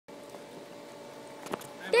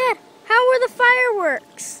Dad, how were the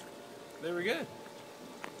fireworks? They were good.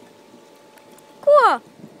 Cool.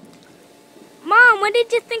 Mom, what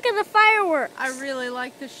did you think of the fireworks? I really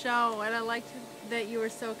liked the show, and I liked that you were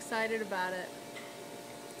so excited about it.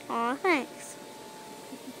 Aw, thanks.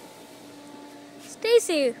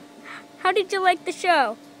 Stacy, how did you like the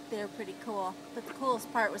show? They were pretty cool, but the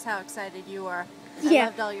coolest part was how excited you were. Yeah. I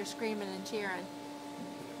loved all your screaming and cheering.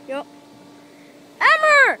 Yep.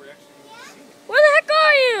 Emmer! Where the heck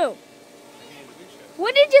are you?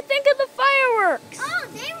 What did you think of the fireworks? Oh,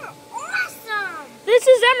 they were awesome! This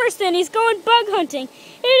is Emerson. He's going bug hunting.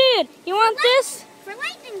 Hey, dude, you want this? For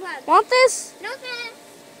lightning bugs. Want this? No thanks.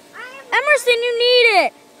 Emerson, you need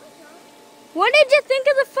it. What did you think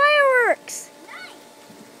of the fireworks?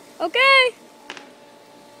 Nice. Okay.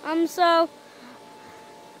 So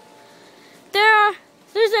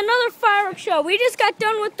there's another fireworks show. We just got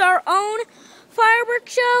done with our own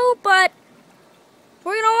fireworks show, but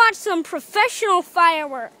we're gonna watch some professional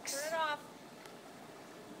fireworks. Turn it off.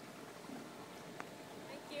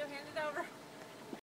 Thank you. Hand it over.